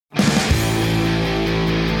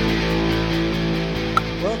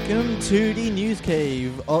Welcome to the News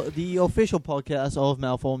Cave, the official podcast of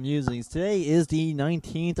Malformed Musings. Today is the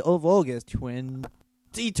 19th of August,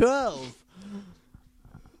 2012.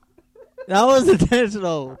 That was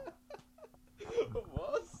intentional.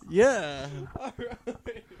 What? Yeah. Alright. I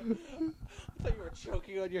thought you were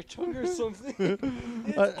choking on your tongue or something.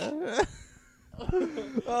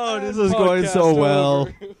 This is going so well.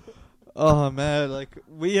 Over. Oh man,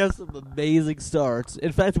 we have some amazing starts.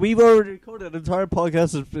 In fact, we've already recorded an entire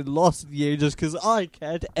podcast that's been lost in the ages because I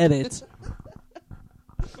can't edit.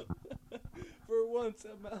 For once, a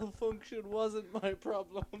malfunction wasn't my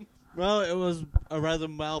problem. Well, it was a rather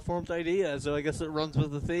malformed idea, so I guess it runs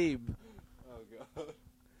with the theme. Oh god.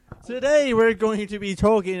 Today we're going to be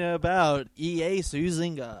talking about EA sues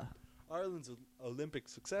Zynga, Ireland's Olympic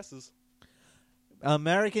successes,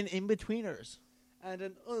 American Inbetweeners, and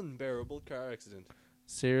an unbearable car accident.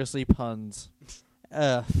 Seriously, puns.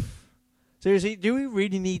 Seriously, do we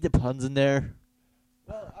really need the puns in there?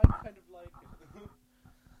 Well, I kind of like it.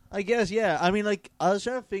 I guess, yeah. I mean, I was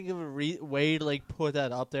trying to think of a way to, put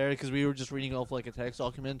that up there, because we were just reading off, a text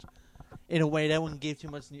document in a way that wouldn't give too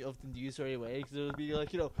much of the news right away, because it would be Well,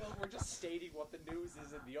 we're just stating what the news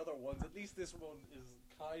is in the other ones. At least this one is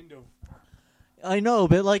kind of... I know,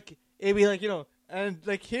 but, it'd be and,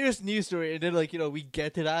 here's the news story, and then, we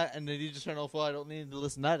get to that, and then you just turn off, I don't need to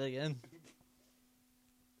listen to that again.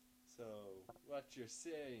 So, what you're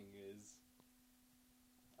saying is...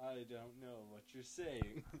 I don't know what you're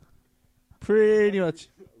saying. Pretty much.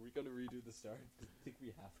 Are we going to redo the start? I think we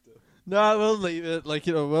have to. No, we'll leave it.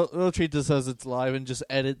 We'll treat this as it's live and just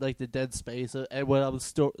edit, the dead space when I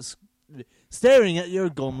was staring at your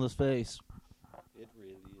gumless face. It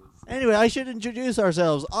really is. Anyway, I should introduce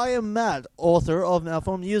ourselves. I am Matt, author of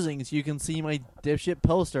Malformed Musings. You can see my dipshit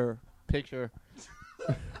poster picture.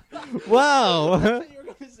 Wow! I thought you were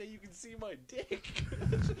going to say you can see my dick.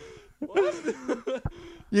 What?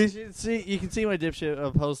 You can see my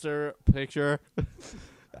dipshit poster picture.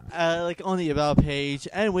 On the About page.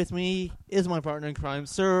 And with me is my partner in crime,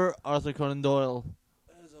 Sir Arthur Conan Doyle.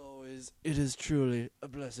 As always, it is truly a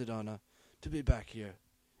blessed honor to be back here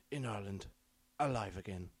in Ireland, alive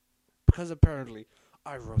again. Because apparently,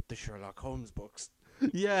 I wrote the Sherlock Holmes books.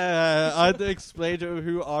 Yeah, I had to explain to him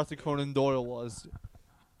who Arthur Conan Doyle was.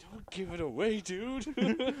 Don't give it away, dude.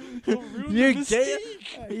 You'll ruin You the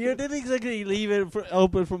mistake. You didn't exactly leave it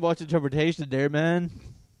open for much interpretation there, man.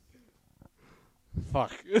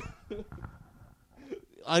 Fuck.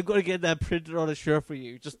 I'm going to get that printed on a shirt for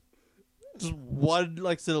you. Just one,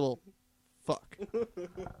 syllable. Fuck.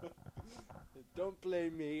 Don't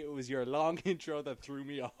blame me. It was your long intro that threw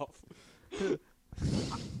me off.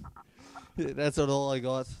 That's not all I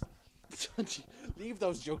got. Leave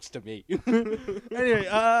those jokes to me. Anyway,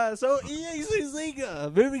 so EA sues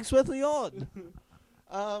Zynga. Moving swiftly on.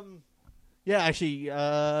 Yeah, actually,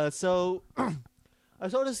 so I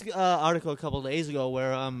saw this article a couple of days ago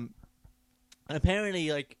where apparently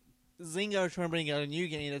Zynga are trying to bring out a new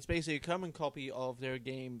game that's basically a common copy of their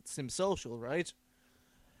game SimSocial, right?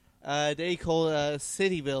 They call it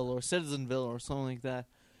Cityville or Citizenville or something like that.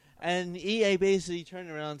 And EA basically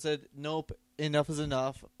turned around and said, nope, enough is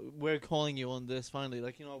enough. We're calling you on this finally.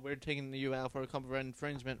 We're taking you out for a copyright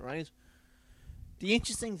infringement, right? The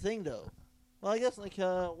interesting thing, though, well, I guess,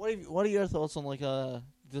 what are your thoughts on,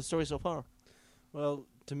 the story so far? Well,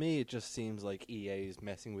 to me, it just seems like EA is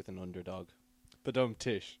messing with an underdog. But don't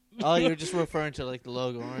tish. Oh, you're just referring to, the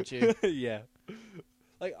logo, aren't you? Yeah.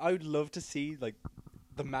 I would love to see,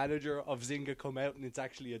 the manager of Zynga come out and it's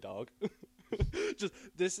actually a dog. Just,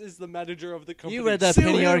 this is the manager of the company. You read that Sue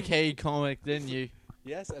Penny him. Arcade comic, didn't you?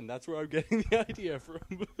 Yes, and that's where I'm getting the idea from.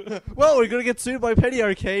 Well, we're going to get sued by Penny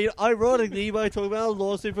Arcade, ironically, by talking about a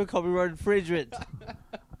lawsuit for copyright infringement.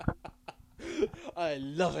 I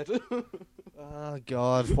love it. Oh,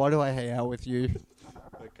 God, why do I hang out with you?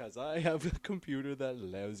 Because I have a computer that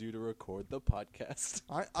allows you to record the podcast.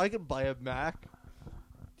 I can buy a Mac.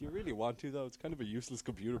 Do you really want to, though? It's kind of a useless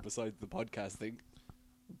computer besides the podcast thing.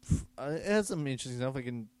 It has some interesting stuff.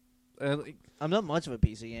 I'm not much of a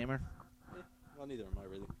PC gamer. Well, neither am I,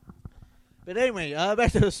 really. But anyway,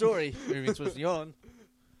 back to the story. Moving swiftly on.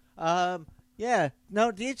 Yeah.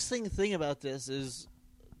 Now, the interesting thing about this is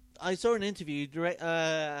I saw an interview direct.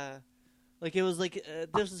 It was this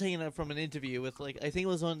was taken out from an interview with I think it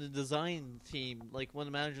was on the design team, one of the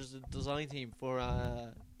managers of the design team for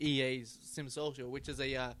EA's SimSocial, which is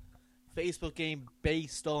a Facebook game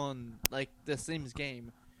based on the Sims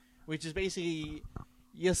game, which is basically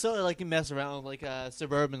you sort of mess around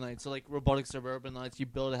suburbanites, so robotic suburbanites. You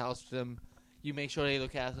build a house for them, you make sure they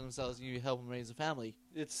look after themselves, and you help them raise a family.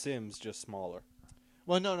 It's Sims, just smaller.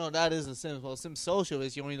 Well, no, that isn't Sims. Well, Sims Social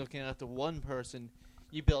is you're only looking after one person.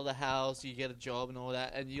 You build a house, you get a job, and all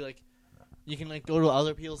that, and you can like go to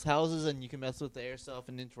other people's houses and you can mess with their stuff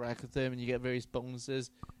and interact with them, and you get various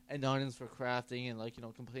bonuses and items for crafting and like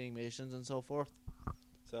completing missions and so forth.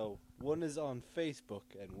 So one is on Facebook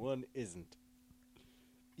and one isn't.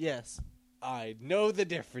 Yes. I know the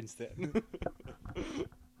difference then.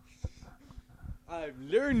 I'm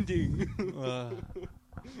learning.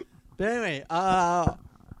 But anyway,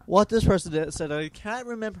 what this person said, I can't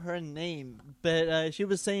remember her name, but she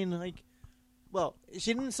was saying like, well,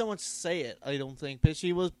 she didn't so much say it, I don't think, but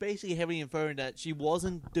she was basically heavily inferring that she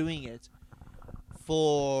wasn't doing it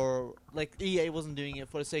for, like, EA wasn't doing it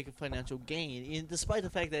for the sake of financial gain, despite the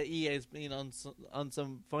fact that EA has been on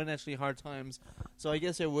some financially hard times, so I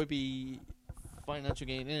guess there would be financial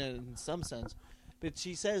gain in it in some sense. But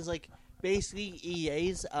she says, like, basically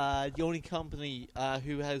EA's the only company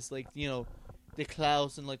who has, like, the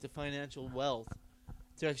clout and, like, the financial wealth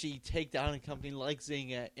to actually take down a company like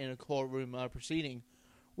Zynga in a courtroom proceeding,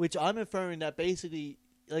 which I'm inferring that basically,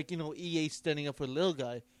 like, EA standing up for the little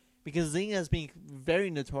guy, because Zynga has been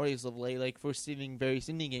very notorious of late, like, for stealing various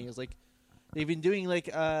indie games. Like, they've been doing, like,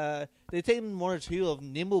 they've taken one or two of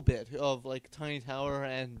Nimblebit, of, like, Tiny Tower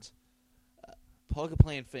and Pocket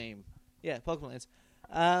Plane fame. Yeah, Pocket Planes.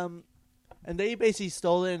 And they basically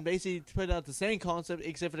stole it and basically put out the same concept,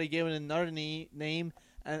 except for they gave it another name,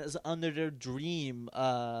 and it's under their Dream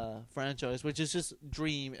franchise, which is just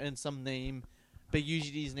Dream and some name, but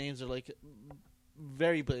usually these names are like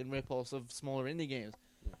very blatant ripoffs of smaller indie games.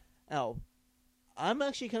 Now, I'm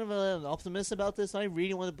actually kind of an optimist about this. I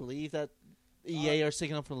really want to believe that EA are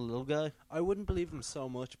sticking up for the little guy. I wouldn't believe them so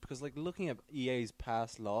much because, like, looking at EA's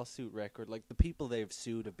past lawsuit record, like, the people they've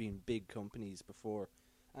sued have been big companies before,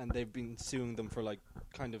 and they've been suing them for, like,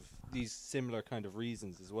 kind of these similar kind of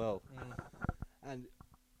reasons as well. And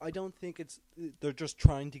I don't think they're just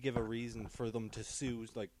trying to give a reason for them to sue,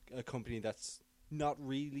 like, a company that's not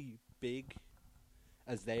really big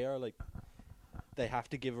as they are. Like, they have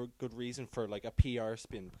to give a good reason for, like, a PR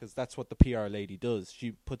spin, because that's what the PR lady does.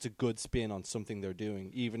 She puts a good spin on something they're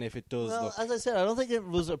doing, even if it does look... As I said, I don't think it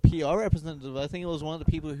was a PR representative. I think it was one of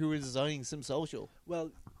the people who were designing SimSocial.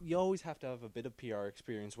 Well, you always have to have a bit of PR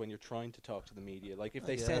experience when you're trying to talk to the media. Like, if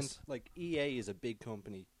they send... Like, EA is a big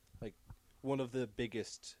company, like, one of the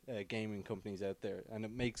biggest gaming companies out there, and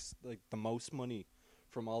it makes, like, the most money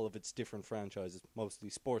from all of its different franchises, mostly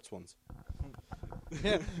sports ones.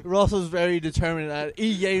 Ross was very determined that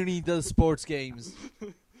EA only does sports games.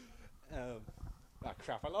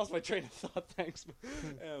 Crap, I lost my train of thought, thanks.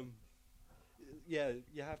 Yeah,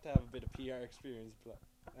 you have to have a bit of PR experience,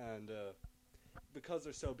 and because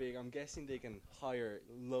they're so big, I'm guessing they can hire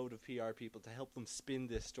a load of PR people to help them spin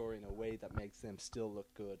this story in a way that makes them still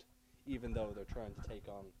look good, even though they're trying to take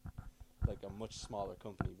on, like, a much smaller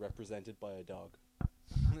company represented by a dog.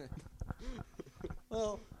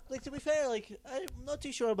 Well, like, to be fair, like, I'm not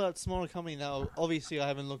too sure about smaller company now. Obviously, I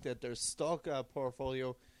haven't looked at their stock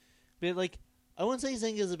portfolio, but, like, I wouldn't say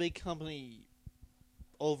Zynga is a big company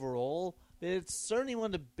overall, but it's certainly one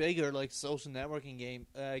of the bigger, like, social networking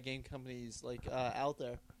game companies, like, out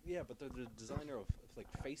there. Yeah, but they're the designer of like,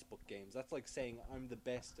 Facebook games. That's like saying I'm the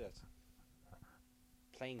best at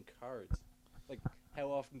playing cards. Like, how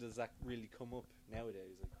often does that really come up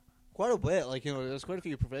nowadays? Like, quite a bit. Like, there's quite a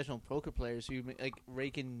few professional poker players who, like,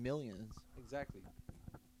 rake in millions. Exactly.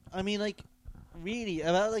 I mean, like, really,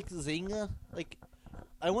 about, like, Zynga, like,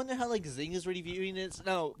 I wonder how, like, Zynga's really viewing this.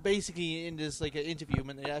 Now, basically, in this, like, interview,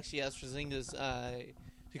 when they actually asked for Zynga's to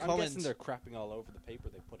I'm comment. guessing they're crapping all over the paper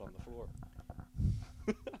they put on the floor.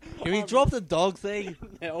 Can we drop the dog thing?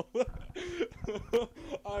 No.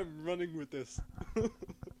 I'm running with this. But,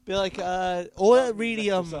 like, all that really,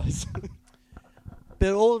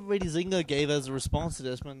 but all really Zynga gave as a response to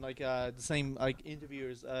this, when, like, the same, like,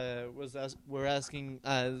 interviewers were asking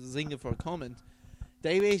Zynga for a comment,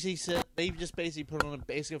 they basically said, they just basically put on a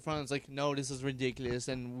basic front. It's like, no, this is ridiculous,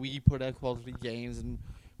 and we put out quality games, and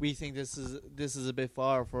we think this is a bit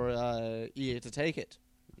far for EA to take it.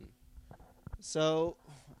 So,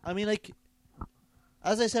 I mean, like,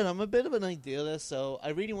 as I said, I'm a bit of an idealist, so I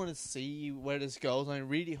really want to see where this goes, and I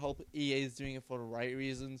really hope EA is doing it for the right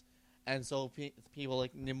reasons, and so people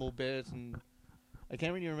like Nimblebit, and I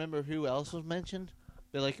can't really remember who else was mentioned,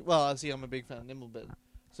 but, like, well, obviously I'm a big fan of Nimblebit,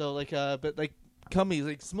 so, like, but, like, companies,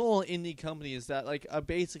 like, small indie companies that, like, are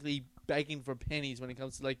basically begging for pennies when it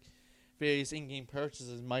comes to, like, various in-game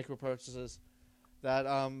purchases, micro purchases, that,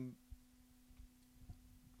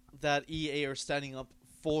 that EA are standing up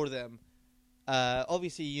for them,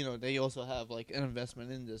 Obviously, you know, they also have like an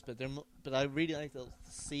investment in this, but I really like to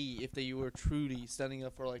see if they were truly standing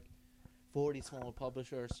up for like 40 small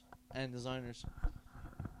publishers and designers.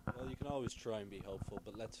 Well, you can always try and be hopeful,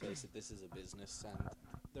 but let's face it, this is a business, and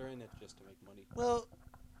they're in it just to make money. Well,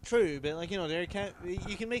 true, but like, you know,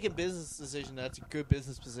 you can make a business decision that's a good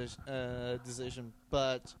business decision,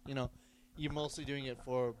 but you know, you're mostly doing it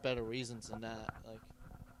for better reasons than that. Like,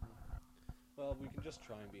 Well, we can just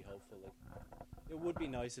try and be hopeful. Like, it would be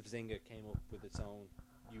nice if Zynga came up with its own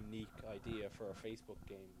unique idea for a Facebook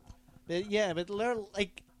game. but yeah, but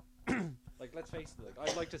like, Like, let's face it, like,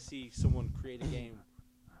 I'd like to see someone create a game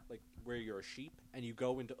like where you're a sheep and you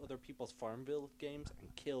go into other people's Farmville games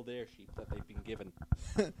and kill their sheep that they've been given.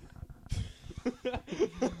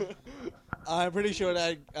 I'm pretty sure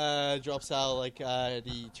that drops out like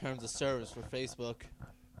the terms of service for Facebook.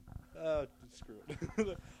 Screw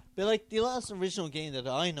it. But like the last original game that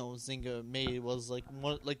I know Zynga made was like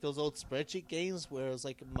one like those old spreadsheet games where it was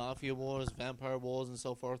like Mafia Wars, Vampire Wars, and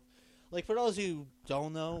so forth. Like for those who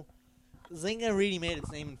don't know, Zynga really made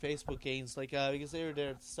its name in Facebook games, like because they were there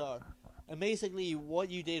at the start. And basically, what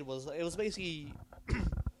you did was it was basically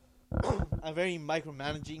a very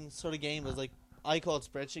micromanaging sort of game. It was like I call it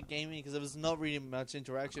spreadsheet gaming because it was not really much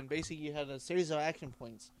interaction. Basically, you had a series of action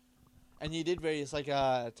points, and you did various like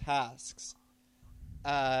tasks.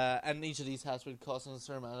 And each of these tasks would cost a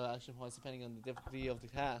certain amount of action points depending on the difficulty of the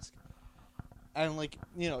task. And like,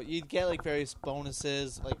 you know, you'd get like various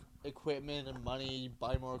bonuses, like equipment and money. You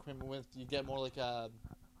buy more equipment with. You get more like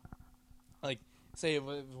say if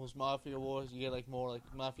it was Mafia Wars, you get like more like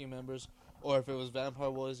Mafia members. Or if it was Vampire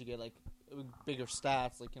Wars, you get like bigger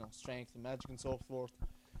stats, like, you know, strength and magic and so forth.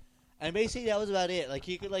 And basically that was about it. Like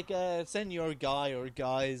you could like send your guy or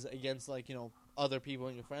guys against like, you know, other people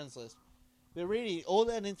in your friends list. But really, all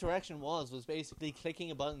that interaction was basically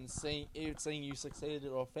clicking a button saying you succeeded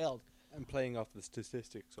or failed. And playing off the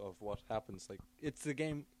statistics of what happens. Like, it's the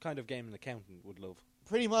kind of game an accountant would love.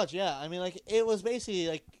 Pretty much, yeah. I mean, like, it was basically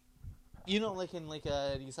like, you know, like in like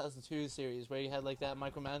the Assassin's 2 series where you had like that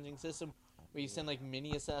micromanaging system where you send like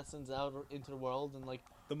mini assassins out into the world and like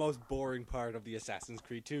The most boring part of the Assassin's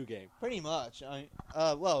Creed 2 game. pretty much.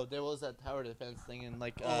 Well, there was that tower defense thing in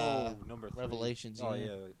like number 3. Revelations. Oh, you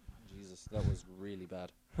know? yeah. Jesus, that was really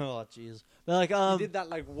bad. Oh, jeez. But like, You did that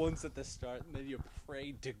like once at the start, and then you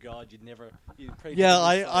prayed to God you prayed. yeah, to the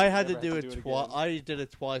I side, had you to never do it again. twice. I did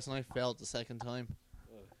it twice, and I failed the second time.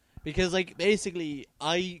 Ugh. Because, like, basically,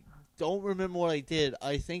 I don't remember what I did.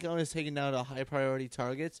 I think I was taking down a high priority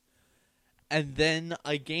target, and then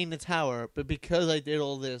I gained the tower. But because I did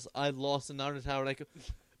all this, I lost another tower. Like,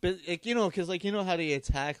 but like, you know, because like you know how they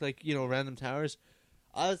attack like, you know, random towers.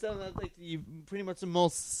 I was down at like pretty much the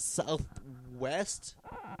most southwest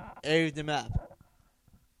area of the map,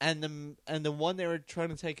 and the one they were trying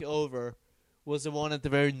to take over was the one at the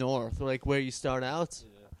very north, like where you start out,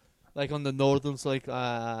 Yeah. like on the northern bank.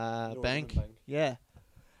 bank. Yeah.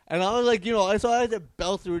 And I was like, you know, I had to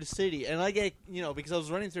belt through the city, and I get, you know, because I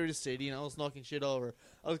was running through the city and I was knocking shit over,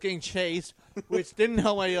 I was getting chased, which didn't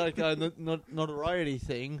help my like notoriety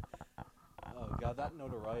thing. Oh god, that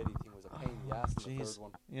notoriety thing was a pain in the ass in the Jeez. third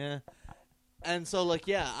one. Yeah. And so, like,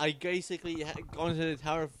 yeah, I basically got into the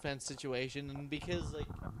tower defense situation, and because, like,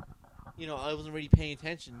 you know, I wasn't really paying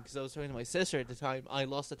attention because I was talking to my sister at the time, I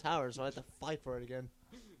lost the tower, so I had to fight for it again.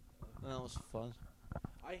 And that was fun.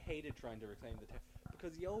 I hated trying to reclaim the tower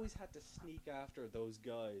because you always had to sneak after those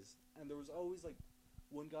guys, and there was always like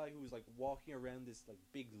one guy who was like walking around this like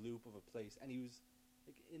big loop of a place, and he was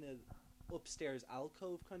like in a upstairs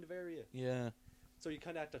alcove kind of area. Yeah. So you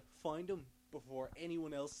kind of had to find him before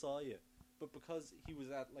anyone else saw you. But because he was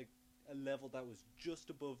at like a level that was just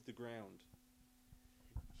above the ground,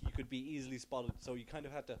 he could be easily spotted. So you kind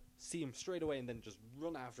of had to see him straight away and then just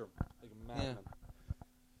run after him like a madman.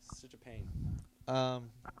 Such a pain.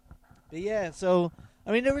 But yeah, so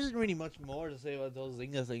I mean, there wasn't really much more to say about those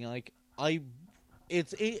Zynga thing. Like, it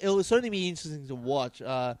will certainly be interesting to watch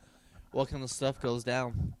what kind of stuff goes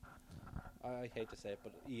down. I hate to say it,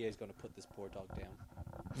 but EA is going to put this poor dog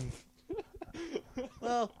down.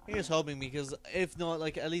 Well, here's hoping, because if not,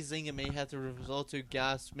 like, at least Zynga may have to resort to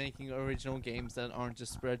gas making original games that aren't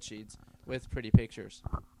just spreadsheets with pretty pictures.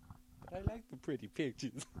 But I like the pretty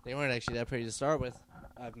pictures. They weren't actually that pretty to start with.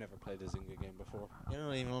 I've never played a Zynga game before. You're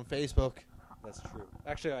not even on Facebook. That's true.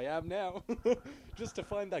 Actually, I am now. Just to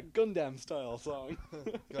find that Gundam style song.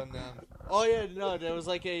 Gundam. Oh yeah, no, there's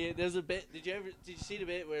a bit. Did you see the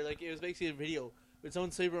bit where like it was basically a video with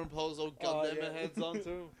someone superimposed old Gundam yeah. heads onto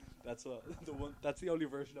him? That's the one. That's the only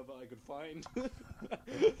version of it I could find.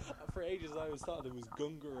 For ages, I always thought it was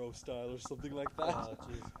Gungaro style or something like that. Oh,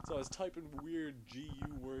 jeez. So I was typing weird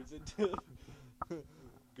GU words into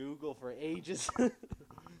Google for ages.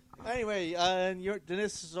 Anyway, the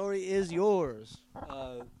next story is yours.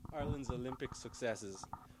 Ireland's Olympic successes.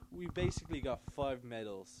 We basically got 5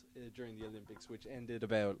 medals during the Olympics, which ended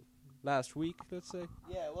about last week, let's say.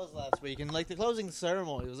 Yeah, it was last week, and like the closing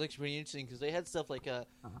ceremony was actually pretty interesting because they had stuff like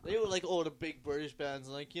they were like all the big British bands,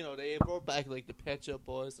 and like they brought back like the Pet Shop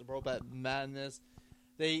Boys, they brought back Madness.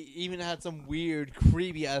 They even had some weird,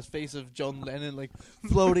 creepy ass face of John Lennon like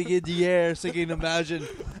floating in the air singing "Imagine,"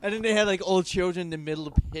 and then they had like old children in the middle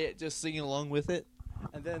of the pit just singing along with it.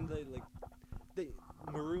 And then they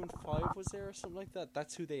Maroon 5 was there or something like that.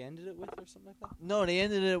 That's who they ended it with or something like that. No, they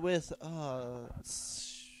ended it with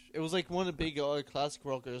it was like one of the big classic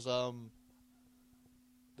rockers. The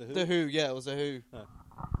Who. The Who, yeah, it was the Who.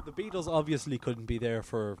 The Beatles obviously couldn't be there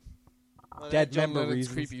for Well, dead John member Lennon's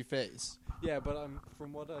reasons. creepy face. Yeah, but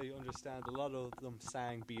from what I understand, a lot of them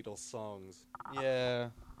sang Beatles songs. Yeah,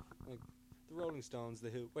 The Rolling Stones, the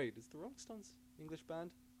Who. Wait, is the Rolling Stones English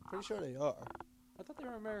band? pretty sure they are. I thought they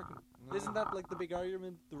were American. No. Isn't that like the big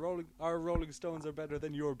argument? Our Rolling Stones are better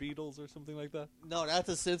than your Beatles or something like that? No, that's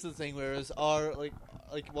a Simpsons thing. Whereas our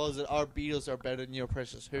our Beatles are better than your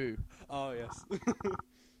precious Who. Oh yes,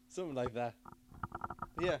 something like that.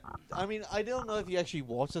 Yeah, I mean, I don't know if you actually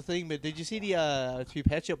watched the thing, but did you see the 2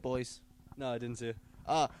 Pet Shop Boys? No, I didn't see it.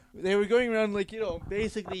 They were going around like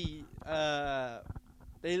basically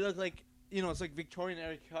they look like it's like Victorian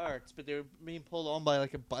era carts, but they were being pulled on by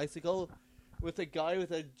like a bicycle with a guy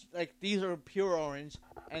with these are pure orange,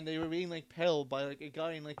 and they were being like pedaled by like a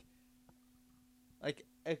guy in like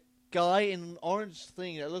a guy in an orange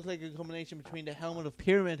thing that looked like a combination between the helmet of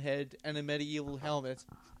Pyramid Head and a medieval helmet,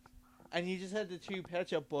 and you just had the 2 Pet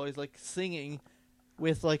Shop Boys like singing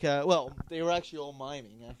with like they were actually all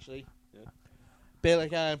miming actually. Yeah. But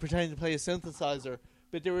like pretending to play a synthesizer,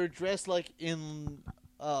 but they were dressed like in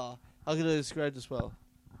how can I describe this well?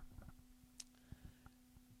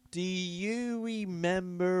 Do you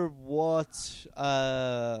remember what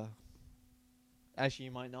actually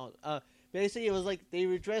you might not. Basically it was like they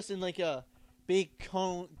were dressed in like a big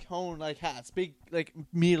cone like hats, big like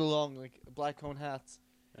meter long like black cone hats.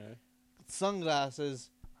 Sunglasses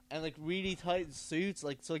and like really tight suits,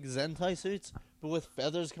 like Zentai suits, but with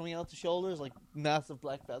feathers coming out the shoulders, like massive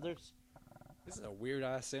black feathers. This is a weird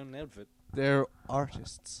ass sounding outfit. They're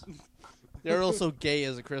artists. They're also gay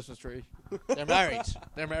as a Christmas tree. They're married.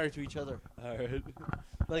 They're married to each other. Alright.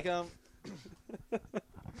 Like Weird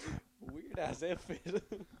ass outfit.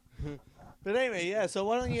 But anyway, yeah. So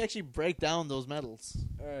why don't you actually break down those medals?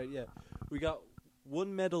 Alright, yeah. We got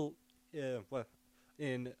 1 medal,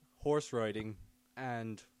 in horse riding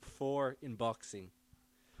and 4 in boxing.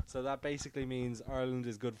 So that basically means Ireland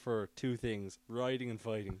is good for 2 things: riding and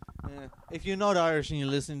fighting. If you're not Irish and you're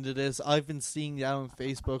listening to this, I've been seeing that on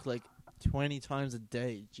Facebook like 20 times a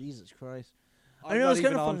day. Jesus Christ. I'm know not it's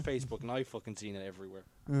even kinda on funny. Facebook, and I've fucking seen it everywhere.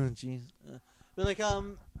 Oh, jeez. But like, I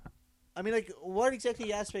mean, like, what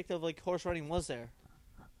exactly aspect of like horse riding was there?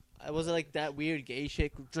 Was it like that weird gay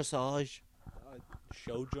shit dressage?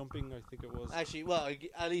 Show jumping, I think it was. Actually, well,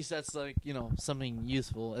 at least that's like something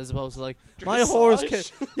useful as opposed to like my horse.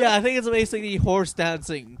 Dressage? Yeah, I think it's basically horse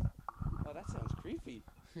dancing. Oh, that sounds creepy.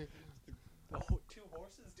 2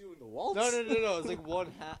 horses doing the waltz? No. It's like one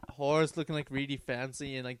horse looking like really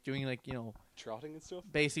fancy and like doing like Trotting and stuff?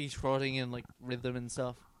 basically trotting and like rhythm and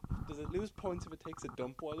stuff. Does it lose points if it takes a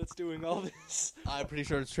dump while it's doing all this? I'm pretty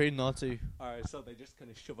sure it's trained not to. Alright, so they just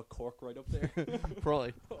kind of shove a cork right up there.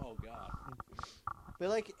 Probably. Oh, God. But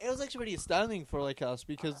like it was actually pretty astounding for like us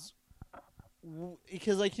because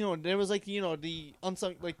like there was like the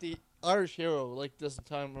unsung like the Irish hero like this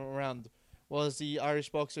time around was the Irish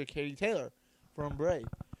boxer Katie Taylor from Bray,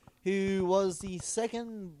 who was the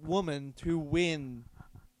second woman to win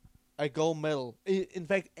a gold medal, in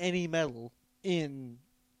fact any medal in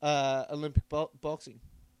Olympic boxing.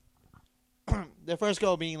 The first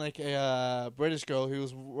girl being like a British girl who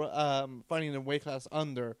was fighting in the weight class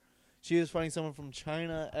under. She was fighting someone from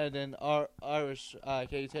China, and then Irish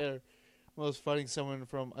Katie Taylor was fighting someone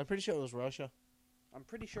from, I'm pretty sure it was Russia. I'm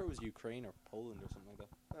pretty sure it was Ukraine or Poland or something like that.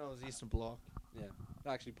 That was Eastern Bloc. Yeah.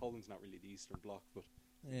 Actually, Poland's not really the Eastern Bloc, but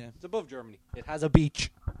Yeah. it's above Germany. It has a beach.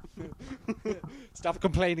 Stop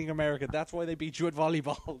complaining, America. That's why they beat you at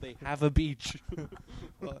volleyball. They have a beach. Did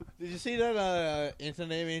you see that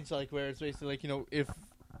internet image, like where it's basically like if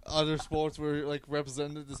other sports were like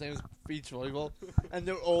represented the same as beach volleyball, and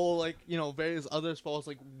they're all like various other sports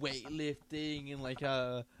like weightlifting and like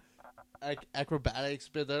acrobatics,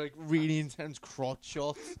 but they're like really intense crotch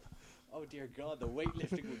shots. Oh dear God, the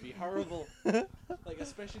weightlifting would be horrible. Like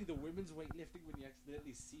especially the women's weightlifting when you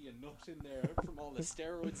accidentally see a nut in there from all the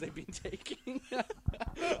steroids they've been taking.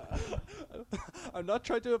 I'm not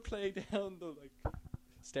trying to play down the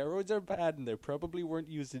steroids are bad and they probably weren't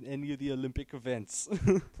used in any of the Olympic events.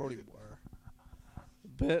 Probably were.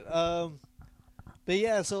 But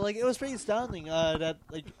yeah, so like it was pretty astounding that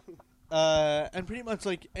like and pretty much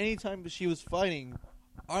like anytime that she was fighting,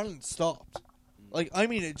 Ireland stopped. Like I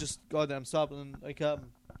mean, it just goddamn stopped. And like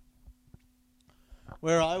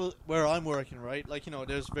where I'm working, right? Like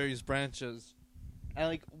there's various branches, and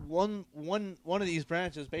like one of these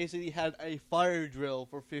branches basically had a fire drill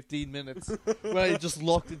for 15 minutes, where I just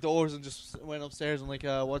locked the doors and just went upstairs and like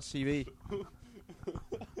watched TV.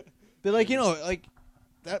 But like like.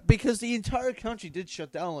 That because the entire country did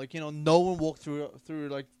shut down. Like no one walked through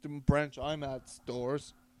like the branch I'm at's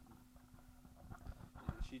doors.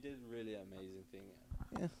 She did a really amazing thing.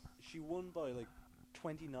 Yeah. She won by like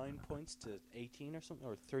 29 points to 18 or something,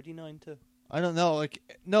 or 39 to. I don't know. Like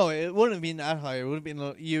no, it wouldn't have been that high. It would have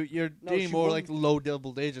been you're doing more won. like low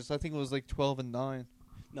double digits. I think it was like 12 and 9.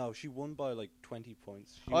 No, she won by like 20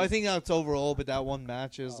 points. I think that's overall, but that one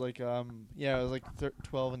match is like it was like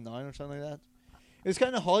 12 and 9 or something like that. It was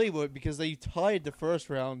kind of Hollywood because they tied the first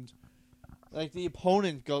round. Like, the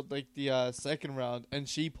opponent got, like, the second round, and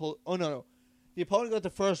she pulled... Oh, no. The opponent got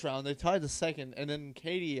the first round, they tied the second, and then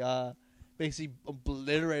Katie basically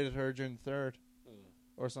obliterated her during the third.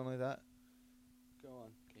 Or something like that. Go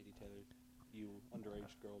on, Katie Taylor. You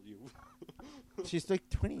underage girl, you. She's, like,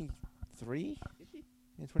 23? Is she?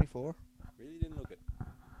 Yeah, 24. Really didn't look it.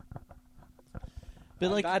 But,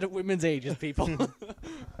 I'm like... bad at women's ages, people.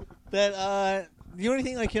 But, the only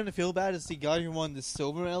thing I kind of feel bad is the guy who won the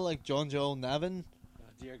silver medal, like John Joe Navin. Oh,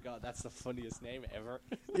 dear God, that's the funniest name ever.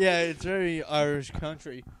 Yeah, it's very Irish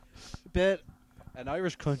country. But an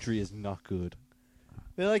Irish country is not good.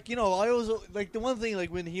 But like I was like the one thing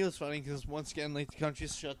like when he was fighting, because once again like the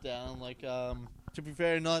country's shut down. Like to be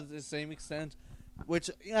fair, not to the same extent. Which,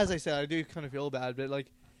 as I said, I do kind of feel bad. But like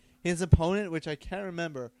his opponent, which I can't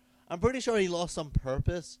remember, I'm pretty sure he lost on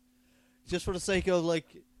purpose, just for the sake of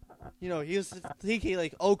like. He was thinking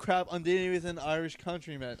like, oh crap, I'm dealing with an Irish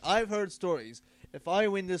countryman. I've heard stories. If I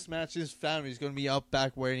win this match, his family's going to be out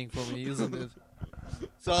back waiting for me, isn't it?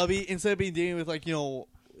 So I'll be, instead of being dealing with like,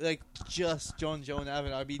 like just John Joe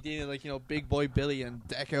Navin, I'll be dealing with like, Big Boy Billy and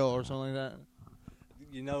Deco or something like that.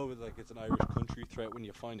 Like it's an Irish country threat when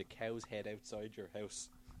you find a cow's head outside your house.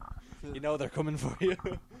 They're coming for you.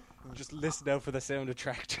 Just listen out for the sound of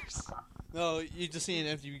tractors. No, you just see an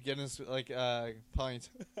empty Guinness like pint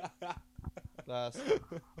glass. It's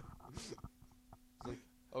like,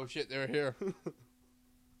 oh shit, they're here.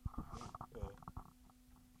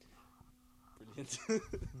 Brilliant. Let's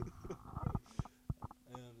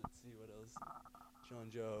see what else. John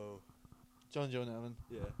Joe Navin.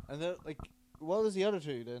 Yeah. And then like, what was the other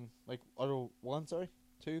two then? Like other one, sorry,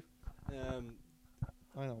 two.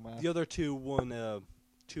 I know, man. The other two won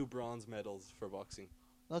 2 bronze medals for boxing.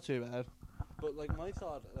 Not too bad. But like my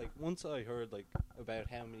thought, like once I heard like about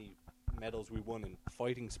how many medals we won in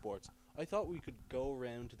fighting sports, I thought we could go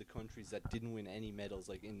around to the countries that didn't win any medals,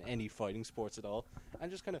 like in any fighting sports at all, and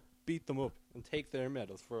just kind of beat them up and take their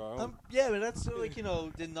medals for our own. Yeah, but that's like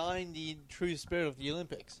denying the true spirit of the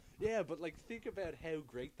Olympics. Yeah, but like think about how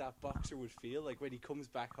great that boxer would feel, like when he comes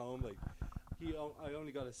back home, like. I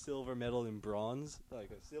only got a silver medal in bronze,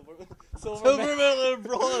 like a silver medal in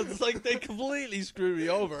bronze. Like they completely screwed me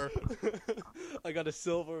over. I got a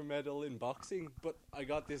silver medal in boxing, but I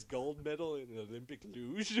got this gold medal in Olympic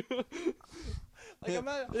luge.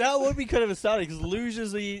 That would be kind of astounding because luge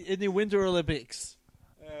is in the Winter Olympics.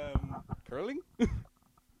 Curling.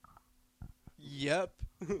 Yep,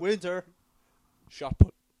 winter. Shot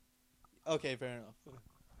put. Okay, fair enough.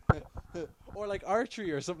 Or like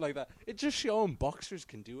archery or something like that. It's just showing boxers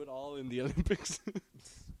can do it all in the Olympics.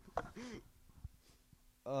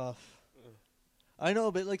 I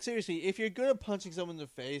know, but like seriously, if you're good at punching someone in the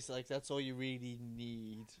face, like that's all you really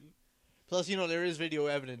need. Plus, there is video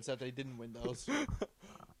evidence that they didn't win those.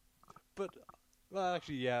 But, well,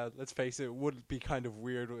 actually, yeah, let's face it would be kind of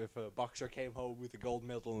weird if a boxer came home with a gold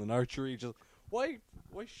medal in archery. Just why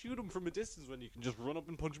shoot him from a distance when you can just run up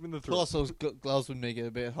and punch him in the throat? Plus, those gloves would make it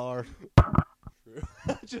a bit hard.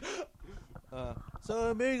 True.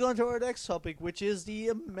 So moving on to our next topic, which is the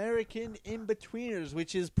American Inbetweeners,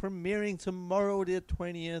 which is premiering tomorrow, the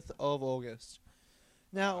 20th of August.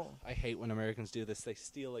 Now, I hate when Americans do this. They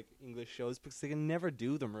steal like English shows because they can never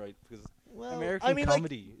do them right. Because Well, American I mean, like,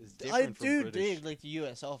 comedy is I different from do British. dig like the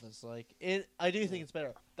U.S. Office. Like it, I do think it's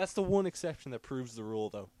better. That's the one exception that proves the rule,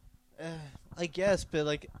 though. I guess, but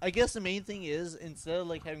like, I guess the main thing is instead of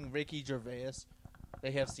like having Ricky Gervais,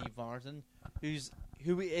 they have Steve Martin,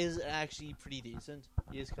 who is actually pretty decent.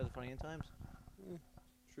 He is kind of funny at times.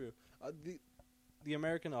 True. The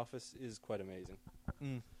American Office is quite amazing.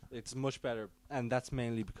 Mm. It's much better, and that's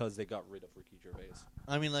mainly because they got rid of Ricky Gervais.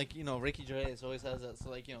 I mean, like, you know, Ricky Gervais always has that, so,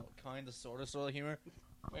 like, you know, kind of sort of humor.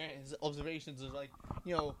 Where his observations are like,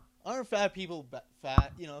 you know, aren't fat people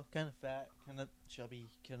fat? You know, kind of fat, kind of chubby,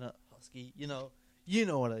 kind of husky. You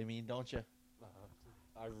know what I mean, don't you?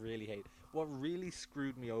 I really hate. What really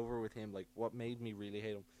screwed me over with him, like what made me really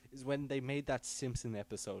hate him, is when they made that Simpson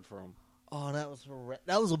episode for him. Oh, that was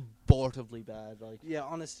that was abortively bad. Like, Yeah,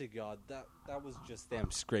 honest to God, that was just them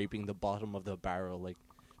scraping the bottom of the barrel. Like,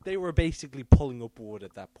 they were basically pulling up wood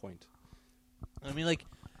at that point. I mean, like,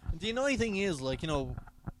 the annoying thing is, like, you know,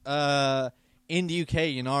 in the UK,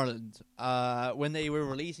 in Ireland, when they were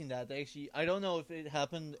releasing that, they actually, I don't know if it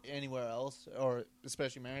happened anywhere else, or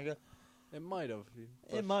especially America. It might have.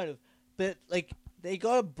 It might have, but like they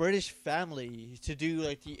got a British family to do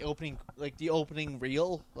like the opening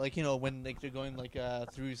reel, like, you know, when like they're going like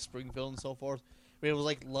through Springfield and so forth, where it was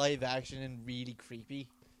like live action and really creepy.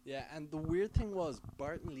 Yeah, and the weird thing was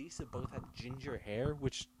Bart and Lisa both had ginger hair,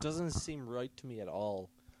 which doesn't seem right to me at all.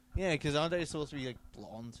 Yeah, because aren't they supposed to be like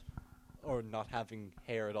blonde Or not having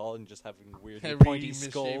hair at all and just having weird really pointy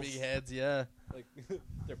skulls. misshapen heads? Yeah. Like,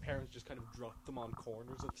 their parents just kind of dropped them on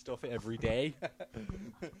corners of stuff every day.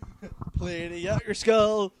 Planing out your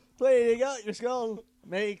skull, planing out your skull.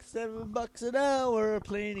 Make $7 an hour,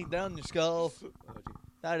 planing down your skull.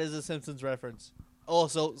 That is a Simpsons reference.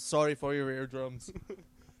 Also, sorry for your eardrums.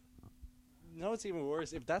 No, it's even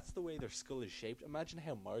worse. If that's the way their skull is shaped, imagine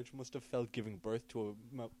how Marge must have felt giving birth to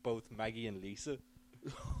both Maggie and Lisa.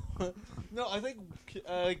 No, I think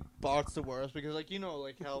Bart's the worst because, like, you know,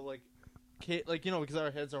 like how like, like, you know, because our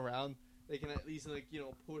heads are round, they can at least, like, you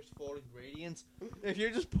know, push forward gradients. If you're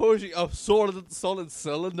just pushing a solid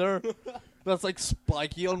cylinder that's like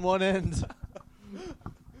spiky on one end. Oh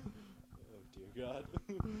dear God,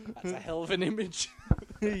 that's a hell of an image.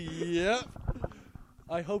 Yep.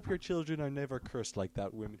 I hope your children are never cursed like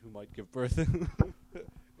that. Women who might give birth.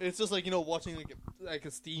 It's just like, you know, watching like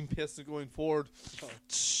a steam piston going forward. Oh,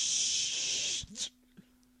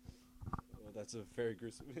 that's a very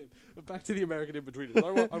gruesome. Back to the American Inbetweeners.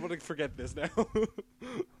 I want to forget this now.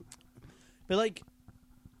 But like,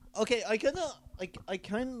 okay, I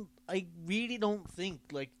really don't think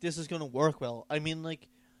like this is gonna work well. I mean, like,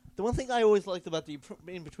 the one thing I always liked about the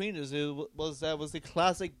Inbetweeners was the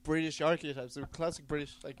classic British archetypes, the classic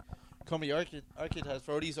British like comedy archetypes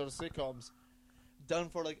for all these sort of sitcoms, done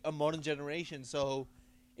for like a modern generation. So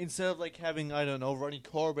instead of like having, I don't know, Ronnie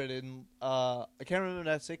Corbett in I can't remember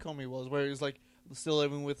that sitcom he was, where he was like still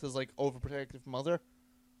living with his like overprotective mother.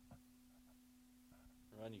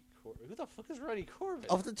 Ronnie Corbett. Who the fuck is Ronnie Corbett?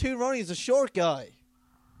 Of the two Ronnies, the short guy.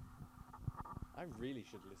 I really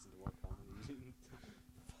should listen to more comedy.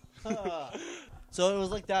 So it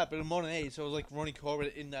was like that, but in modern age. So it was like Ronnie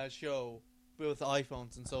Corbett in that show, but with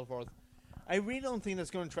iPhones and so forth. I really don't think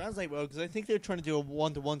that's going to translate well, because I think they're trying to do a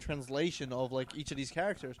one-to-one translation of like each of these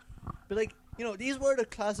characters. But like, you know, these were the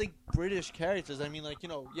classic British characters. I mean, like, you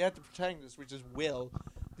know, you had the protagonist, which is Will,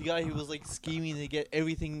 the guy who was like scheming to get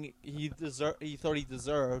everything he thought he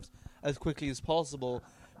deserved as quickly as possible,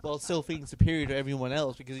 while still feeling superior to everyone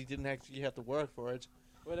else because he didn't actually have to work for it.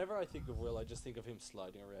 Whenever I think of Will, I just think of him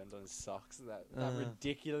sliding around on his socks. That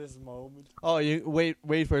ridiculous moment. Oh, you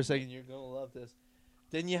wait for a second. You're gonna love this.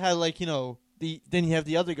 Then you had, like, you know, then you have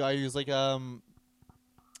the other guy who's like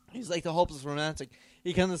he's like the hopeless romantic.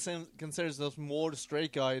 He kind of considers himself more the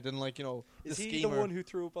straight guy than, like, you know, Is the he schemer. the one who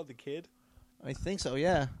threw up on the kid? I think so.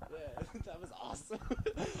 Yeah. Yeah, that was awesome.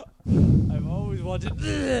 I've always wanted.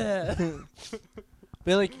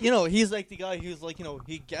 But, like, you know, he's like the guy who's like, you know,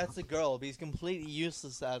 he gets a girl, but he's completely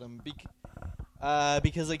useless at him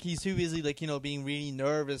because like he's too busy, like, you know, being really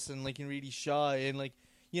nervous and like really shy, and like,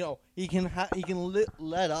 you know, he can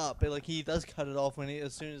let up, but like he does cut it off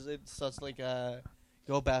as soon as it starts like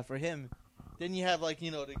go bad for him. Then you have, like, you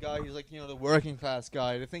know, the guy who's like, you know, the working class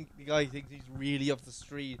guy. The guy who thinks he's really off the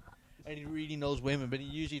street and he really knows women, but he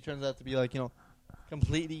usually turns out to be, like, you know,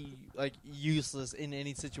 completely like useless in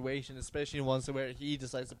any situation, especially in ones where he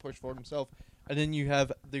decides to push for himself. And then you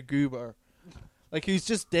have the goober, like, who's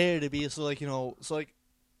just there to be so, like, you know, so like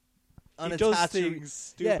unattached. He does things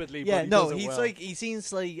stupidly, but he's well. like, he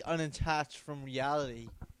seems like unattached from reality.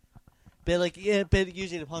 But like, yeah, but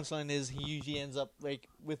usually the punchline is he usually ends up like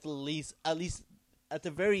with at least at the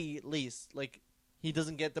very least, like, he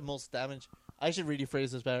doesn't get the most damage. I should really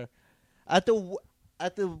phrase this better. At the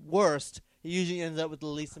worst, he usually ends up with the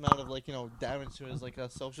least amount of, like, damage to his, like,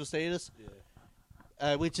 social status. Yeah.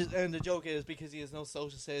 And the joke is, because he has no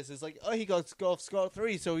social status, it's like, oh, he got off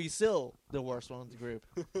scot-free, so he's still the worst one in the group.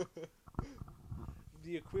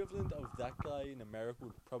 The equivalent of that guy in America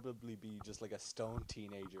would probably be just like a stoned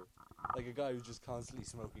teenager. Like a guy who's just constantly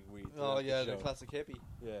smoking weed. Oh, throughout yeah, the the show. classic hippie.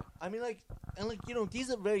 Yeah. I mean, these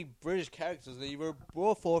are very British characters. They were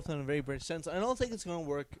brought forth in a very British sense. I don't think it's going to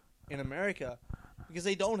work in America because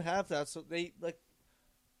they don't have that. So they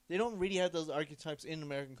don't really have those archetypes in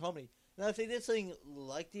American comedy. Now, if they did something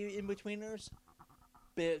like the Inbetweeners,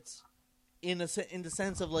 but in the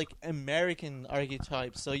sense of like American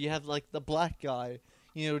archetypes, so you have like the black guy,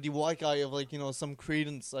 the white guy of like some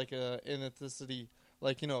credence, like in ethnicity,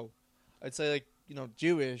 like I'd say like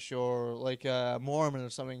Jewish or like Mormon or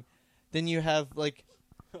something. Then you have like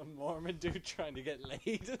A Mormon dude trying to get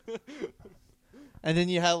laid. and then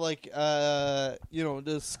you have like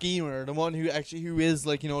the schemer, the one who is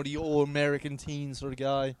like the old American teen sort of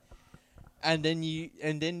guy. And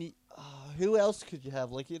then who else could you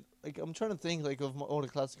have? Like I'm trying to think like of all the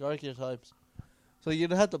classic archetypes. So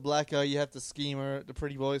you'd have the black guy, you have the schemer, the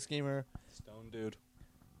pretty boy schemer. Stone dude.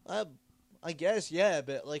 I guess, yeah,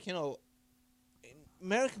 but like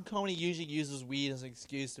American comedy usually uses weed as an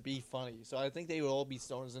excuse to be funny, so I think they would all be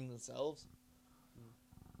stoners in themselves.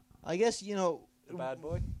 I guess The bad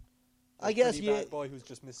boy. I guess pretty yeah. Bad boy who's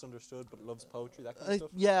just misunderstood but loves poetry, that kind of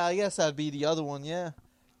stuff. Yeah, I guess that'd be the other one. Yeah,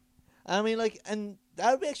 I mean, like, and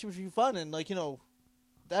that would be actually be fun, and like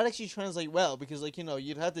that actually translates well because like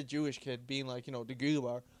you'd have the Jewish kid being like the Google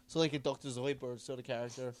bar, so like a Dr. Zoidberg sort of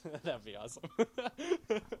character. That'd be awesome.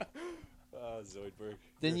 Zoidberg.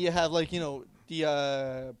 Then you have like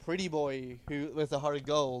the pretty boy who with the heart of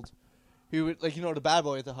gold, who would like the bad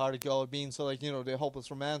boy with the heart of gold being so like the hopeless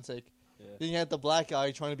romantic. Yeah. Then you have the black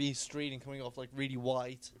guy trying to be street and coming off like really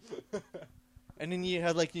white. And then you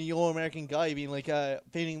have like the Euro-American guy being like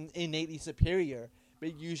feeling innately superior,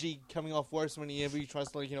 but usually coming off worse when he tries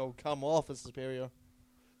to like come off as superior.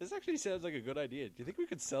 This actually sounds like a good idea. Do you think we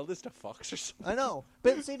could sell this to Fox or something? I know,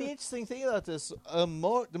 but see the interesting thing about this, the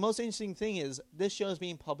most interesting thing is this show is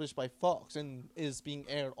being published by Fox and is being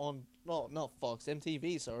aired on not Fox,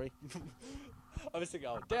 MTV. Sorry. I was thinking,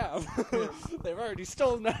 oh damn, they've already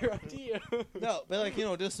stolen our idea. No, but like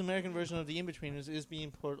this American version of the Inbetweeners is being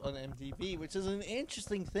put on MTV, which is an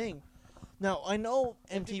interesting thing. Now I know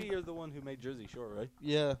MTV are the one who made Jersey Shore, right?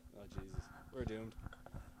 Yeah. Oh Jesus, we're doomed.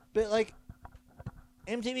 But like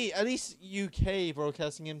MTV, at least UK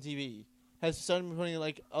broadcasting MTV has started putting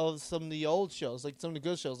like some of the old shows, like some of the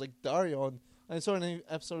good shows, like Daria on. I saw an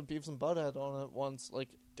episode of Beavis and Butthead on it once. Like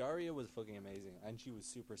Daria was fucking amazing, and she was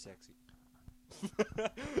super sexy.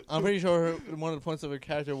 I'm pretty sure one of the points of her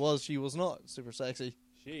character was she was not super sexy.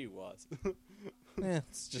 She was. Yeah,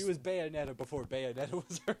 it's just, She was Bayonetta before Bayonetta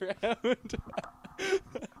was around.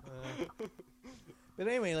 but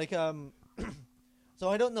anyway, like so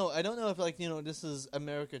I don't know if like this is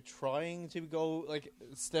America trying to go like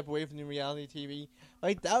step away from the reality TV.